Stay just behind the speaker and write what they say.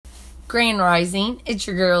Grand Rising, it's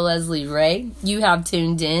your girl Leslie Ray. You have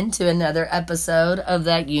tuned in to another episode of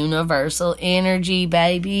that universal energy,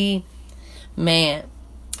 baby. Man,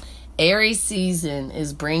 Aries season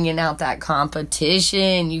is bringing out that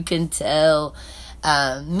competition. You can tell.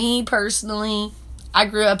 Me personally, I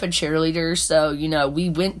grew up a cheerleader, so, we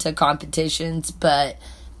went to competitions, but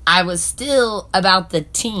I was still about the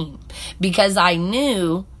team because I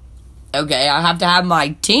knew, okay, I have to have my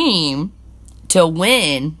team to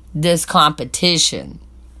win this competition.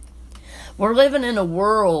 We're living in a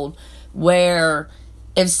world where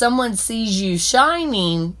if someone sees you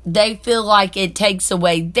shining, they feel like it takes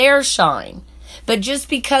away their shine. But just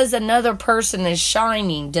because another person is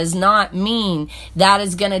shining does not mean that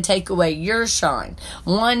is going to take away your shine.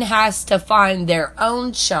 One has to find their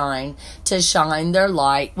own shine to shine their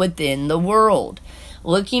light within the world.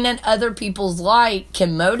 Looking at other people's light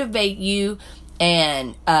can motivate you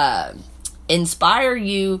and inspire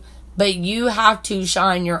you, but you have to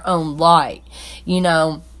shine your own light.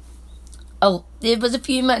 It was a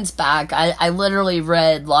few months back, I literally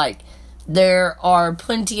read, there are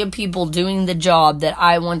plenty of people doing the job that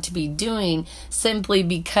I want to be doing simply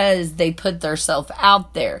because they put themselves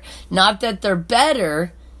out there. Not that they're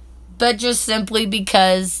better, but just simply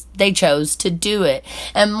because they chose to do it.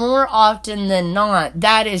 And more often than not,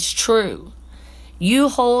 that is true. You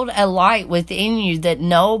hold a light within you that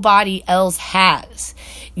nobody else has.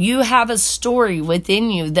 You have a story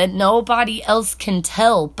within you that nobody else can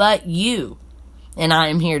tell but you. And I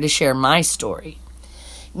am here to share my story.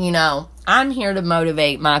 I'm here to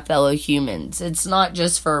motivate my fellow humans. It's not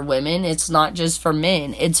just for women. It's not just for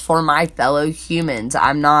men. It's for my fellow humans.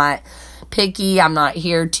 I'm not picky. I'm not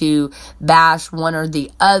here to bash one or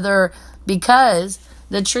the other, because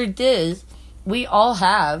the truth is we all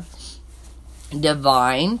have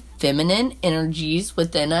divine feminine energies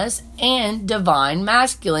within us and divine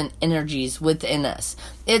masculine energies within us.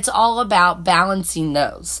 It's all about balancing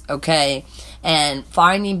those, okay? And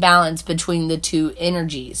finding balance between the two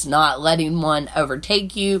energies, not letting one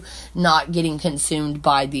overtake you, not getting consumed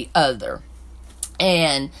by the other.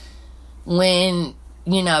 And when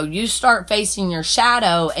you start facing your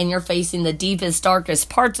shadow and you're facing the deepest, darkest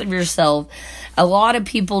parts of yourself, a lot of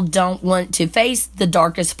people don't want to face the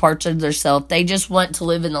darkest parts of themselves. They just want to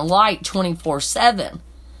live in the light 24/7.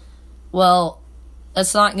 Well,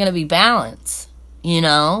 that's not going to be balance,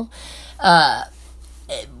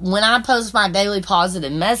 When I post my daily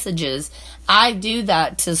positive messages, I do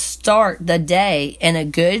that to start the day in a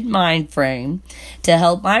good mind frame, to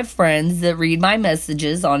help my friends that read my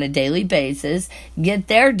messages on a daily basis get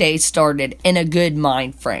their day started in a good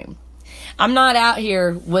mind frame. I'm not out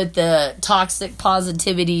here with the toxic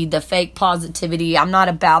positivity, the fake positivity. I'm not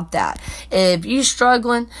about that. If you're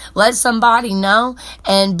struggling, let somebody know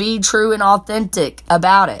and be true and authentic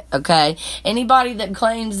about it, okay? Anybody that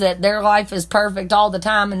claims that their life is perfect all the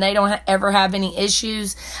time and they don't ever have any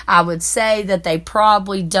issues, I would say that they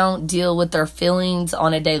probably don't deal with their feelings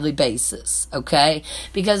on a daily basis, okay?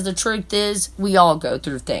 Because the truth is, we all go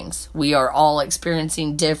through things. We are all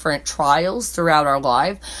experiencing different trials throughout our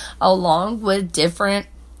life, along with different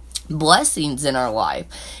blessings in our life.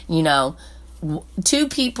 Two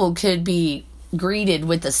people could be greeted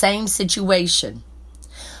with the same situation.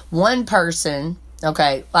 One person,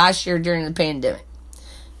 last year during the pandemic,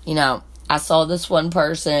 I saw this one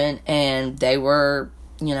person and they were,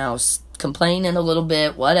 complaining a little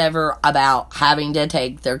bit, whatever, about having to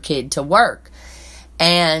take their kid to work.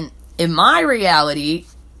 And in my reality,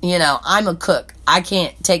 I'm a cook. I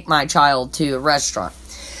can't take my child to a restaurant.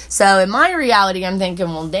 So in my reality, I'm thinking,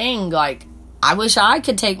 well, dang, I wish I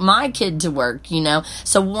could take my kid to work,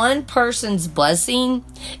 So one person's blessing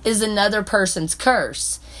is another person's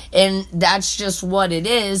curse. And that's just what it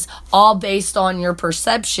is, all based on your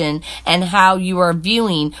perception and how you are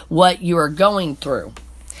viewing what you are going through.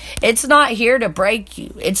 It's not here to break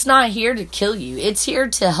you. It's not here to kill you. It's here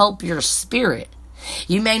to help your spirit.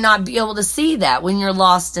 You may not be able to see that when you're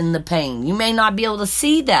lost in the pain. You may not be able to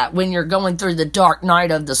see that when you're going through the dark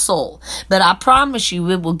night of the soul. But I promise you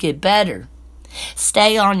it will get better.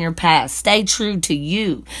 Stay on your path. Stay true to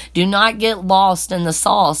you. Do not get lost in the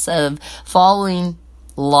sauce of following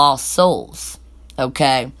lost souls.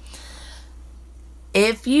 Okay?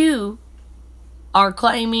 If you are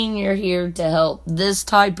claiming you're here to help this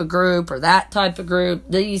type of group or that type of group,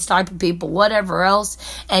 these type of people, whatever else,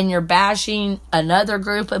 and you're bashing another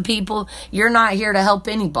group of people, you're not here to help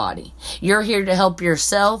anybody. You're here to help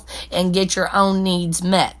yourself and get your own needs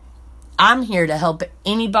met. I'm here to help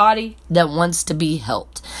anybody that wants to be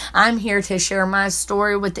helped. I'm here to share my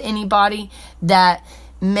story with anybody that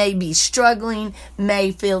may be struggling,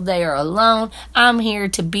 may feel they are alone. I'm here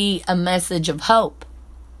to be a message of hope.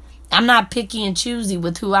 I'm not picky and choosy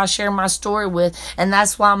with who I share my story with, and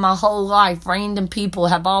that's why my whole life, random people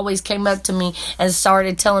have always came up to me and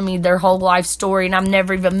started telling me their whole life story, and I've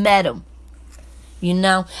never even met them. You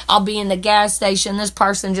know, I'll be in the gas station, this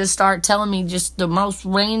person just start telling me just the most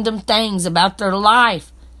random things about their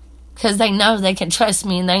life, because they know they can trust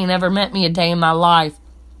me and they ain't never met me a day in my life.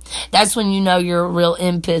 That's when you know you're a real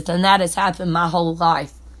empath, and that has happened my whole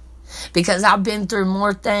life. Because I've been through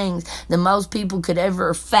more things than most people could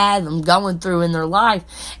ever fathom going through in their life.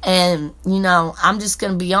 And, you know, I'm just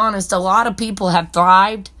going to be honest. A lot of people have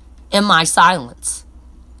thrived in my silence.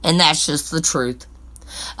 And that's just the truth.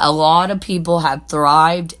 A lot of people have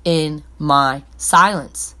thrived in my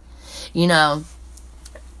silence. You know,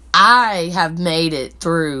 I have made it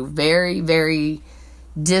through very, very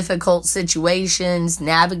difficult situations,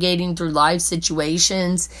 navigating through life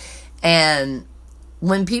situations, and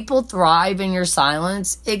when people thrive in your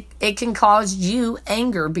silence, it can cause you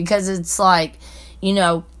anger, because it's like, you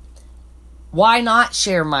know, why not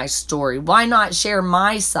share my story? Why not share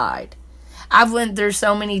my side? I've went through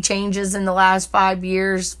so many changes in the last 5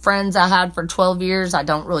 years. Friends I had for 12 years, I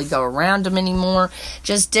don't really go around them anymore.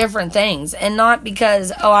 Just different things. And not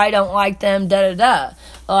because, oh, I don't like them, da-da-da.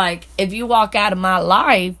 Like, if you walk out of my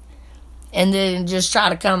life, and then just try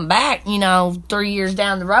to come back, you know, 3 years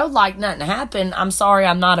down the road like nothing happened, I'm sorry,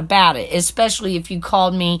 I'm not about it. Especially if you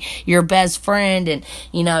called me your best friend and,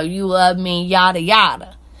 you know, you love me, yada,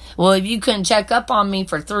 yada. Well, if you couldn't check up on me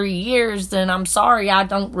for 3 years, then I'm sorry, I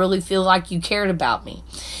don't really feel like you cared about me.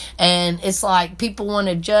 And it's like people want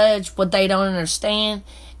to judge what they don't understand.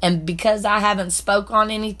 And because I haven't spoke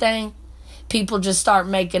on anything, people just start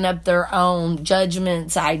making up their own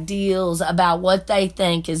judgments, ideals about what they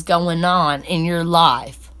think is going on in your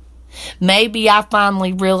life. Maybe I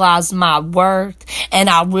finally realized my worth, and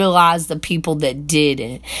I realized the people that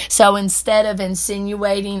didn't. So instead of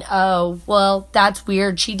insinuating, oh, well, that's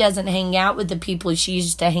weird, she doesn't hang out with the people she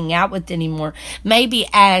used to hang out with anymore, maybe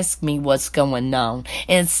ask me what's going on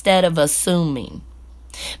instead of assuming.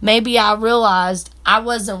 Maybe I realized I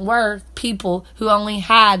wasn't worth people who only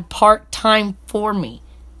had part-time for me.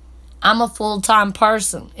 I'm a full-time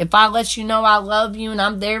person. If I let you know I love you and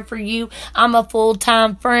I'm there for you, I'm a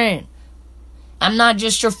full-time friend. I'm not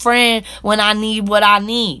just your friend when I need what I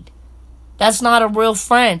need. That's not a real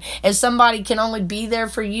friend. If somebody can only be there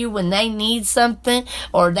for you when they need something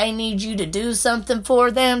or they need you to do something for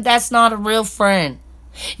them, that's not a real friend.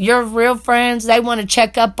 Your real friends, they want to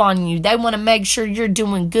check up on you. They want to make sure you're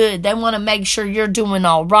doing good. They want to make sure you're doing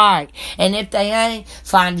all right. And if they ain't,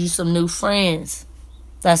 find you some new friends.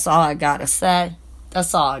 That's all I gotta say.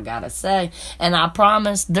 That's all I gotta say. And I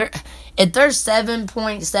promise, if there's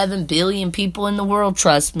 7.7 billion people in the world,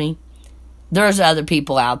 trust me, there's other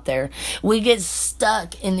people out there. We get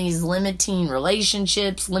stuck in these limiting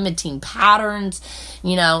relationships, limiting patterns,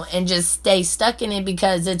 you know, and just stay stuck in it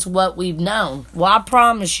because it's what we've known. Well, I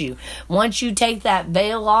promise you, once you take that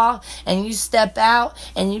veil off and you step out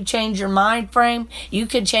and you change your mind frame, you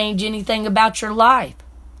can change anything about your life.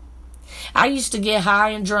 I used to get high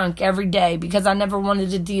and drunk every day because I never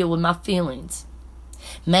wanted to deal with my feelings.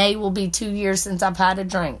 May will be 2 years since I've had a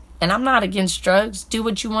drink. And I'm not against drugs. Do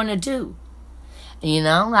what you want to do. You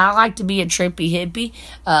know, I like to be a trippy hippie.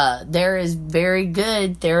 There is very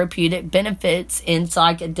good therapeutic benefits in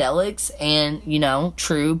psychedelics and, you know,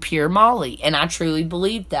 true pure Molly. And I truly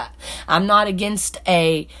believe that. I'm not against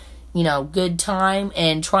a, you know, good time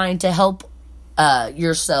and trying to help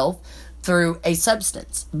yourself through a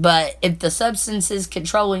substance. But if the substance is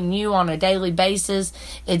controlling you on a daily basis,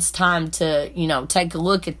 it's time to, you know, take a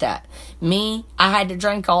look at that. Me, I had to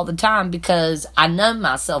drink all the time because I numbed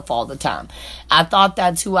myself all the time. I thought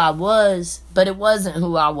that's who I was, but it wasn't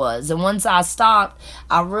who I was. And once I stopped,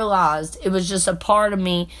 I realized it was just a part of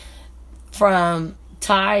me from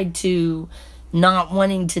tied to not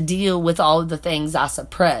wanting to deal with all of the things I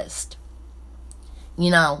suppressed.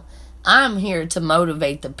 You know, I'm here to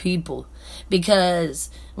motivate the people, because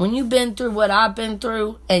when you've been through what I've been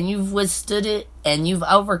through and you've withstood it and you've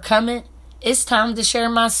overcome it, it's time to share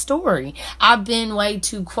my story. I've been way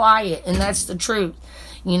too quiet, and that's the truth.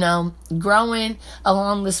 You know, growing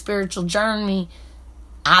along the spiritual journey,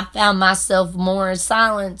 I found myself more in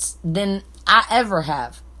silence than I ever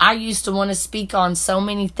have. I used to want to speak on so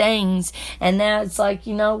many things, and now it's like,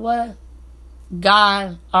 you know what?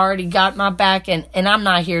 God already got my back, and I'm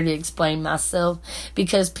not here to explain myself,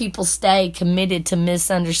 because people stay committed to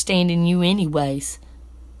misunderstanding you anyways.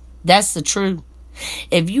 That's the truth.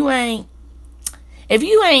 If you ain't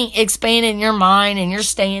expanding your mind and you're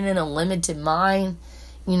staying in a limited mind,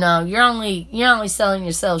 You know, you're only selling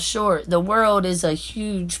yourself short. The world is a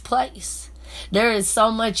huge place. There is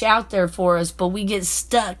so much out there for us, but we get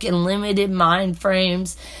stuck in limited mind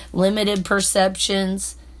frames, limited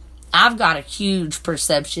perceptions. I've got a huge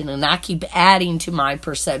perception, and I keep adding to my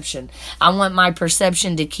perception. I want my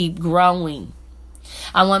perception to keep growing.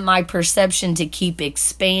 I want my perception to keep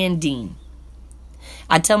expanding.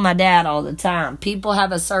 I tell my dad all the time, people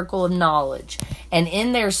have a circle of knowledge, and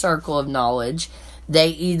in their circle of knowledge, they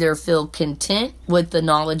either feel content with the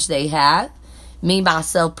knowledge they have. Me,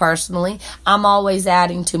 myself, personally, I'm always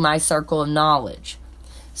adding to my circle of knowledge.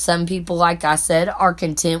 Some people, like I said, are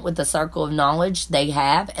content with the circle of knowledge they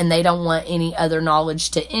have, and they don't want any other knowledge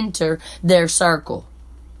to enter their circle.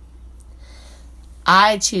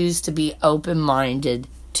 I choose to be open-minded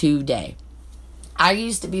today. I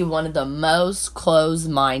used to be one of the most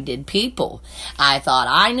closed-minded people. I thought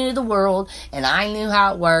I knew the world, and I knew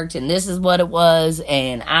how it worked, and this is what it was,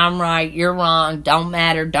 and I'm right, you're wrong, don't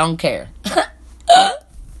matter, don't care.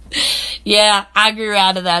 Yeah, I grew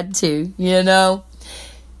out of that too, you know.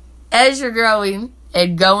 As you're growing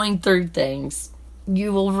and going through things,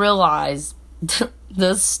 you will realize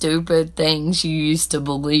the stupid things you used to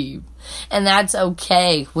believe. And that's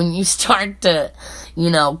okay when you start to,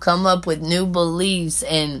 come up with new beliefs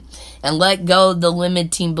and let go of the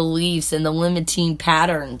limiting beliefs and the limiting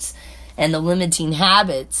patterns and the limiting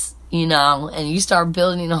habits, and you start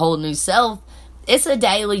building a whole new self. It's a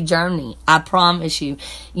daily journey, I promise you.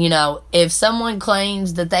 If someone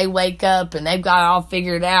claims that they wake up and they've got it all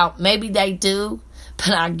figured out, maybe they do, but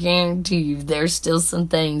I guarantee you there's still some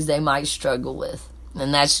things they might struggle with.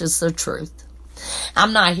 And that's just the truth.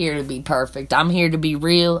 I'm not here to be perfect. I'm here to be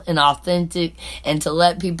real and authentic and to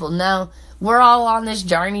let people know we're all on this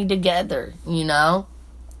journey together,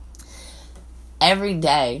 Every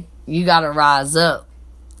day, you got to rise up.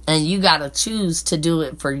 And you got to choose to do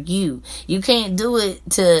it for you. You can't do it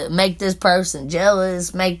to make this person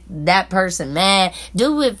jealous, make that person mad.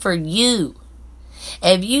 Do it for you.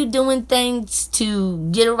 If you doing things to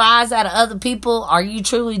get a rise out of other people, are you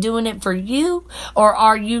truly doing it for you? Or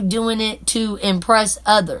are you doing it to impress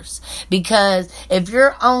others? Because if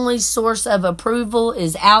your only source of approval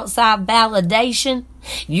is outside validation,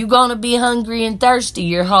 you're going to be hungry and thirsty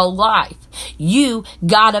your whole life. You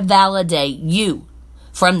got to validate you.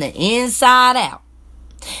 From the inside out.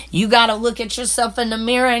 You got to look at yourself in the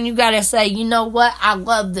mirror and you got to say, you know what? I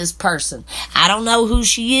love this person. I don't know who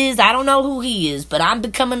she is. I don't know who he is. But I'm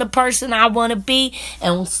becoming the person I want to be.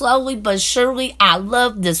 And slowly but surely, I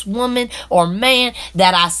love this woman or man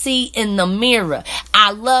that I see in the mirror.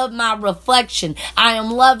 I love my reflection. I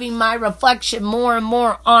am loving my reflection more and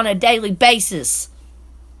more on a daily basis.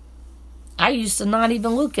 I used to not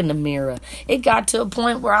even look in the mirror. It got to a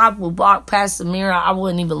point where I would walk past the mirror. I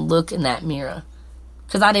wouldn't even look in that mirror.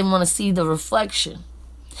 Because I didn't want to see the reflection.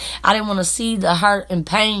 I didn't want to see the hurt and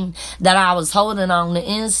pain that I was holding on the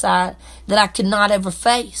inside that I could not ever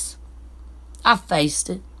face. I faced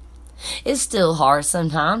it. It's still hard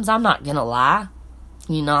sometimes. I'm not going to lie.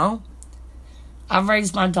 I've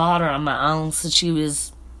raised my daughter on my own since she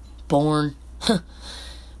was born.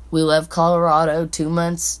 We left Colorado 2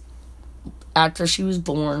 months after she was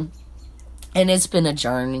born, and it's been a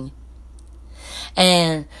journey.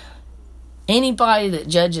 And anybody that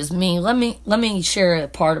judges me, let me share a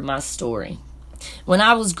part of my story. When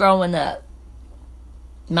I was growing up,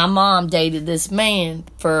 my mom dated this man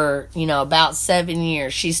for about 7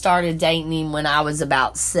 years. She started dating him when I was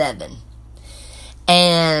about 7,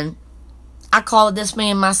 and I called this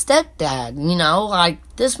man my stepdad.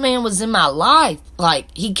 This man was in my life.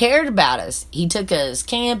 He cared about us. He took us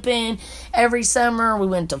camping every summer. We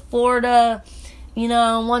went to Florida.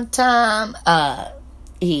 One time,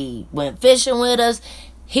 he went fishing with us.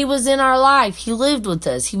 He was in our life. He lived with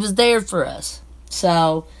us. He was there for us.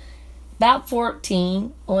 So, about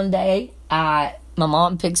 14, one day, my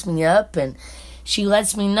mom picks me up and she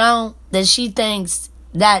lets me know that she thinks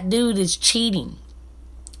that dude is cheating.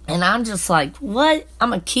 And I'm just like, what?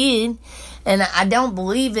 I'm a kid, and I don't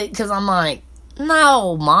believe it because I'm like,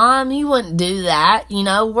 no, Mom, you wouldn't do that.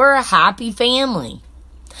 We're a happy family.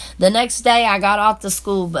 The next day, I got off the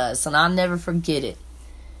school bus, and I'll never forget it.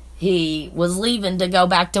 He was leaving to go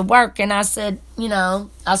back to work, and I said,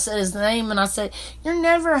 I said his name, and I said, you're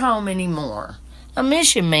never home anymore. I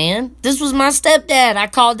miss you, man. This was my stepdad. I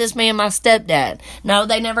called this man my stepdad. No,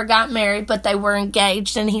 they never got married, but they were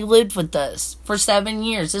engaged, and he lived with us for 7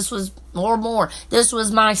 years. This was more. This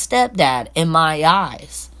was my stepdad in my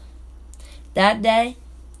eyes. That day,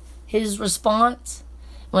 his response,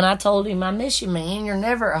 when I told him, I miss you, man, you're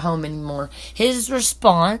never at home anymore. His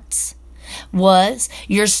response was,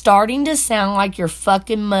 you're starting to sound like your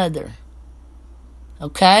fucking mother.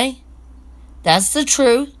 Okay? That's the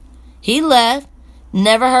truth. He left.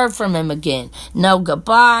 Never heard from him again. No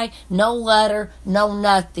goodbye, no letter, no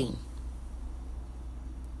nothing.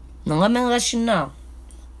 Now let me let you know.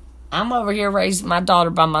 I'm over here raising my daughter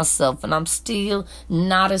by myself, and I'm still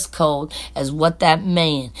not as cold as what that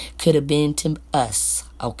man could have been to us,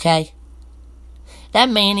 okay? That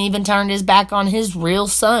man even turned his back on his real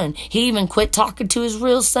son. He even quit talking to his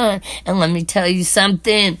real son. And let me tell you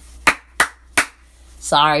something.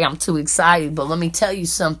 Sorry, I'm too excited, but let me tell you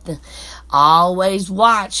something. Always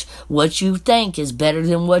watch what you think is better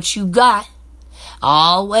than what you got.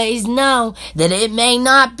 Always know that it may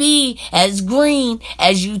not be as green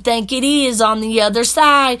as you think it is on the other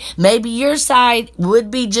side. Maybe your side would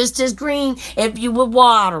be just as green if you would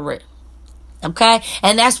water it. Okay?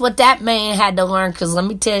 And that's what that man had to learn, because let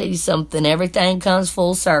me tell you something. Everything comes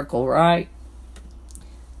full circle, right?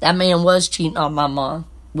 That man was cheating on my mom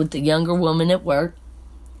with the younger woman at work.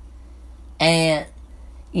 And,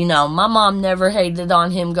 you know, my mom never hated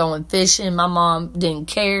on him going fishing. My mom didn't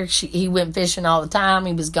care. He went fishing all the time.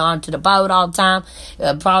 He was gone to the boat all the time.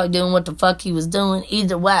 Probably doing what the fuck he was doing.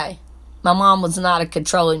 Either way, my mom was not a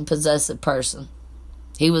controlling, possessive person.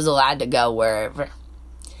 He was allowed to go wherever.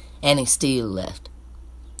 And he still left.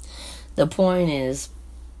 The point is,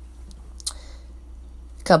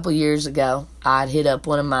 a couple years ago, I'd hit up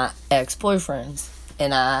one of my ex-boyfriends.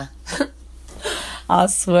 And I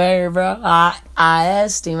swear, bro, I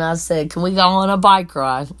asked him, I said, can we go on a bike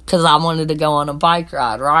ride? Because I wanted to go on a bike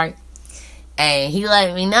ride, right? And he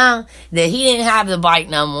let me know that he didn't have the bike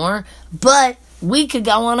no more, but we could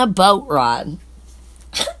go on a boat ride.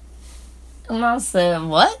 And I said,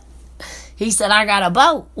 what? He said, I got a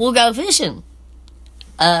boat. We'll go fishing.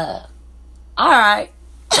 All right.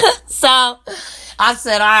 So I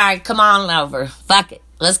said, all right, come on over. Fuck it.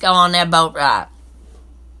 Let's go on that boat ride.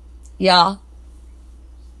 Y'all,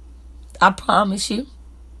 I promise you,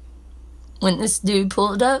 when this dude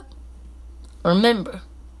pulled up, remember,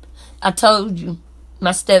 I told you, my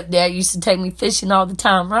stepdad used to take me fishing all the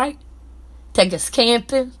time, right? Take us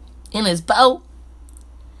camping in his boat.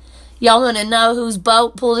 Y'all want to know whose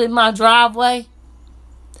boat pulled in my driveway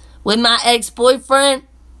with my ex-boyfriend?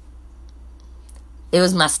 It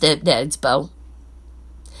was my stepdad's boat.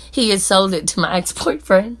 He had sold it to my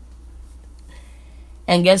ex-boyfriend.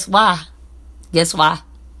 And guess why? Guess why?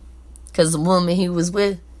 Because the woman he was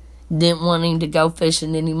with didn't want him to go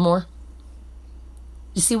fishing anymore.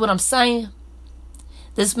 You see what I'm saying?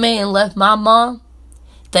 This man left my mom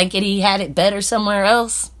thinking he had it better somewhere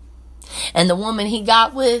else. And the woman he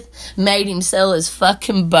got with made him sell his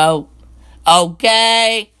fucking boat.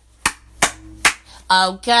 Okay?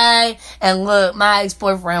 Okay? And look, my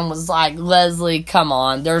ex-boyfriend was like, Leslie, come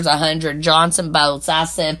on. There's 100 Johnson boats. I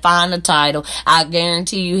said, find the title. I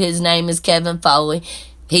guarantee you his name is Kevin Foley.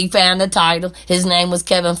 He found the title. His name was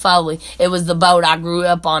Kevin Foley. It was the boat I grew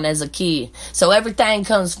up on as a kid. So everything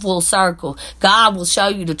comes full circle. God will show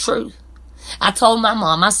you the truth. I told my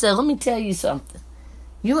mom, I said, let me tell you something.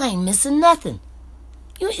 You ain't missing nothing.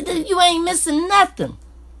 You ain't missing nothing.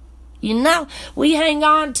 You know, we hang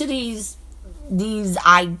on to these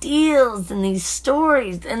ideals and these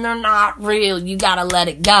stories, and they're not real. You gotta let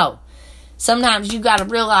it go. Sometimes you gotta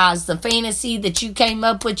realize the fantasy that you came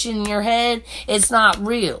up with in your head, it's not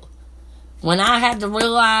real. When I had to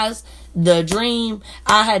realize the dream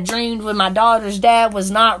I had dreamed with my daughter's dad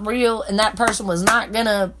was not real, and that person was not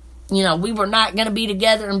gonna, we were not going to be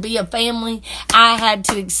together and be a family, I had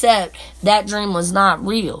to accept that dream was not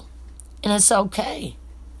real. And it's okay.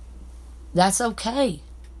 That's okay.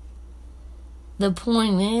 The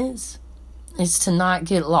point is to not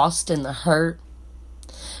get lost in the hurt.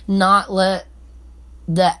 Not let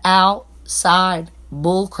the outside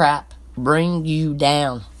bullcrap bring you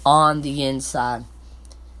down on the inside.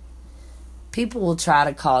 People will try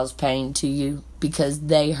to cause pain to you because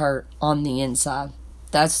they hurt on the inside.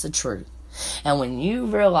 That's the truth. And when you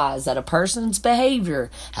realize that a person's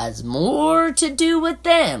behavior has more to do with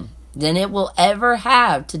them than it will ever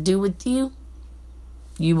have to do with you,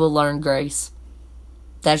 you will learn grace.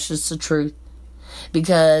 That's just the truth.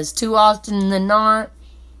 Because too often than not,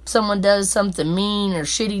 someone does something mean or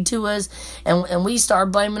shitty to us, and we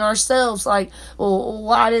start blaming ourselves. Like, well,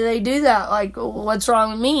 why did they do that? Like, what's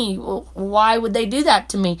wrong with me? Well, why would they do that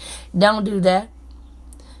to me? Don't do that.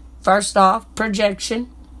 First off,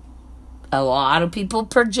 projection. A lot of people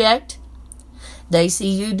project. They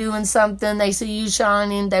see you doing something. They see you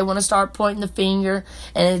shining. They want to start pointing the finger.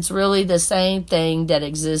 And it's really the same thing that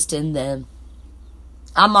exists in them.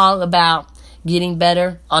 I'm all about getting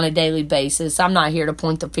better on a daily basis. I'm not here to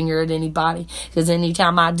point the finger at anybody, because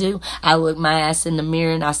anytime I do, I look my ass in the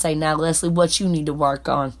mirror and I say, now, Leslie, what you need to work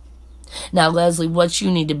on? Now, Leslie, what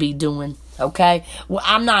you need to be doing? Okay? Well,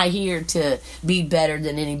 I'm not here to be better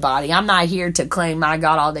than anybody. I'm not here to claim I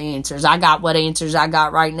got all the answers. I got what answers I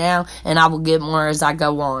got right now, and I will get more as I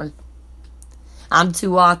go on. I'm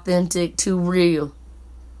too authentic, too real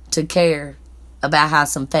to care about how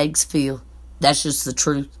some fakes feel. That's just the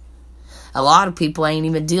truth. A lot of people ain't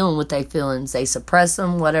even dealing with their feelings. They suppress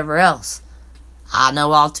them, whatever else. I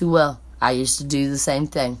know all too well. I used to do the same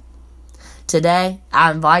thing. Today,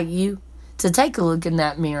 I invite you to take a look in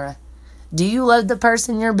that mirror. Do you love the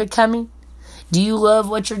person you're becoming? Do you love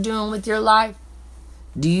what you're doing with your life?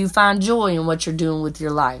 Do you find joy in what you're doing with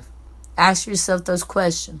your life? Ask yourself those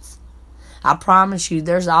questions. I promise you,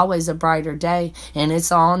 there's always a brighter day, and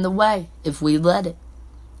it's on the way if we let it.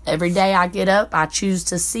 Every day I get up, I choose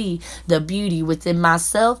to see the beauty within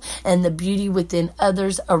myself and the beauty within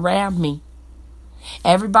others around me.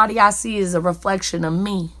 Everybody I see is a reflection of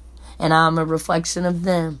me, and I'm a reflection of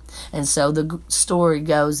them. And so the story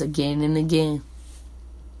goes again and again.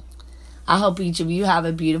 I hope each of you have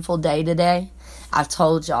a beautiful day today. I've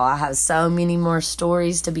told y'all I have so many more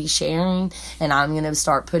stories to be sharing, and I'm going to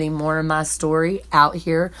start putting more of my story out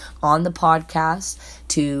here on the podcast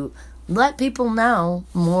to let people know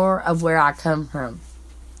more of where I come from.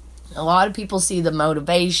 A lot of people see the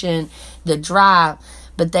motivation, the drive,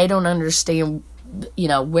 but they don't understand,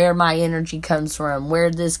 where my energy comes from,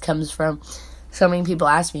 where this comes from. So many people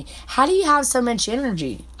ask me, how do you have so much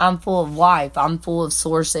energy? I'm full of life. I'm full of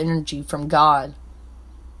source energy from God.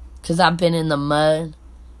 Because I've been in the mud,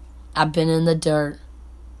 I've been in the dirt,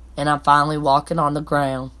 and I'm finally walking on the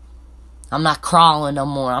ground. I'm not crawling no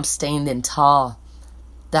more. I'm standing tall.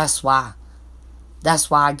 That's why.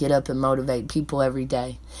 That's why I get up and motivate people every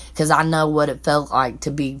day. Because I know what it felt like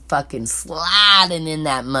to be fucking sliding in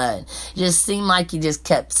that mud. It just seemed like you just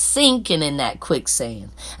kept sinking in that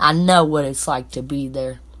quicksand. I know what it's like to be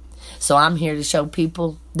there. So I'm here to show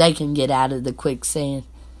people they can get out of the quicksand.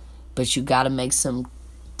 But you got to make some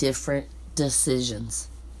different decisions.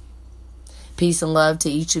 Peace and love to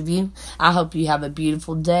each of you. I hope you have a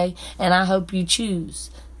beautiful day, and I hope you choose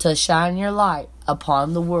to shine your light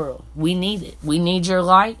upon the world. We need it. We need your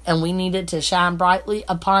light, and we need it to shine brightly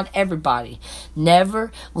upon everybody.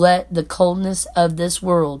 Never let the coldness of this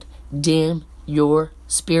world dim your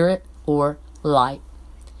spirit or light.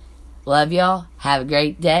 Love y'all. Have a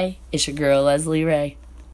great day. It's your girl, Leslie Ray.